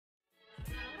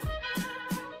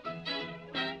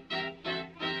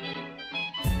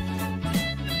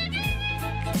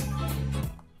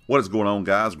What is going on,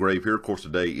 guys? Grave here. Of course,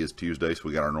 today is Tuesday, so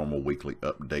we got our normal weekly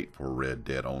update for Red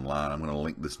Dead Online. I'm going to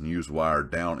link this news wire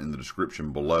down in the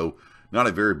description below. Not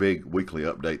a very big weekly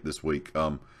update this week.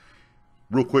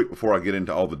 Real quick before I get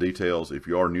into all the details, if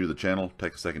you are new to the channel,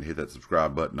 take a second to hit that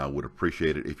subscribe button. I would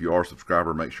appreciate it. If you are a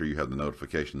subscriber, make sure you have the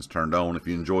notifications turned on. If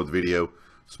you enjoyed the video,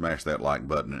 smash that like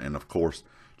button. And of course,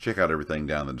 check out everything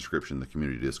down in the description, the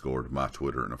community Discord, my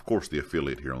Twitter, and of course the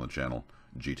affiliate here on the channel,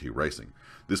 GT Racing.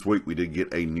 This week we did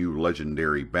get a new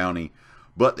legendary bounty,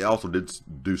 but they also did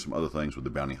do some other things with the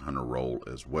bounty hunter role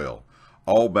as well.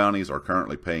 All bounties are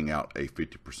currently paying out a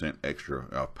 50% extra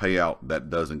payout. That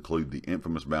does include the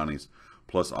infamous bounties,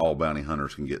 plus all bounty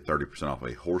hunters can get 30% off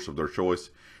a horse of their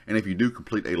choice. And if you do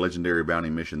complete a legendary bounty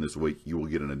mission this week, you will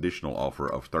get an additional offer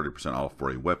of 30% off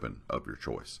for a weapon of your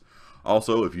choice.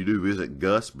 Also, if you do visit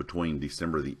Gus between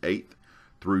December the 8th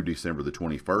through December the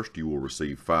 21st, you will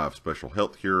receive 5 special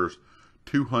health cures,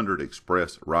 200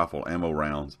 express rifle ammo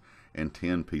rounds, and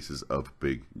 10 pieces of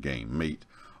big game meat.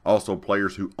 Also,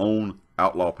 players who own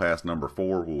Outlaw Pass number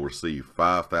 4 will receive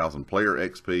 5,000 player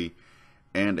XP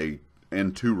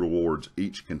and 2 rewards,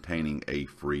 each containing a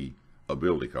free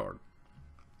ability card.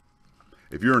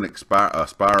 If you're an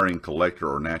aspiring collector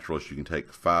or naturalist, you can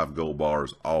take 5 gold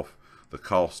bars off the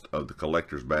cost of the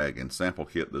collector's bag and sample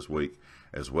kit this week,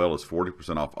 as well as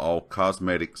 40% off all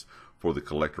cosmetics for the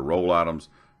collector role items,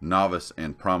 novice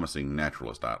and promising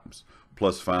naturalist items.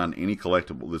 Plus, find any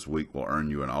collectible this week will earn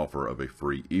you an offer of a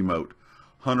free emote.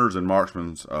 Hunters and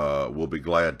marksmen will be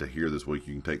glad to hear this week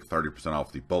you can take 30%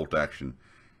 off the bolt action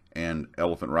and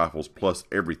elephant rifles, plus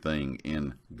everything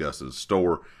in Gus's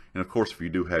store. And of course, if you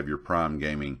do have your Prime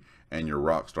Gaming and your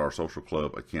Rockstar Social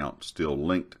Club account still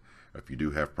linked, if you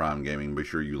do have Prime Gaming, be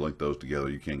sure you link those together.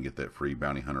 You can get that free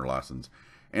bounty hunter license,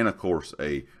 and of course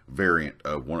a variant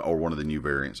of one of the new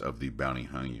variants of the bounty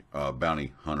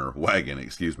hunter wagon.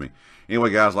 Excuse me. Anyway,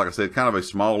 guys, like I said, kind of a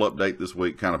small update this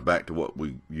week, kind of back to what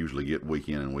we usually get week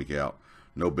in and week out.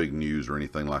 No big news or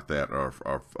anything like that, or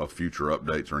future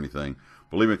updates or anything.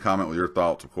 But leave me a comment with your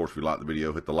thoughts. Of course, if you like the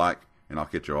video, hit the like, and I'll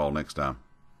catch you all next time.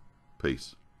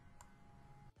 Peace.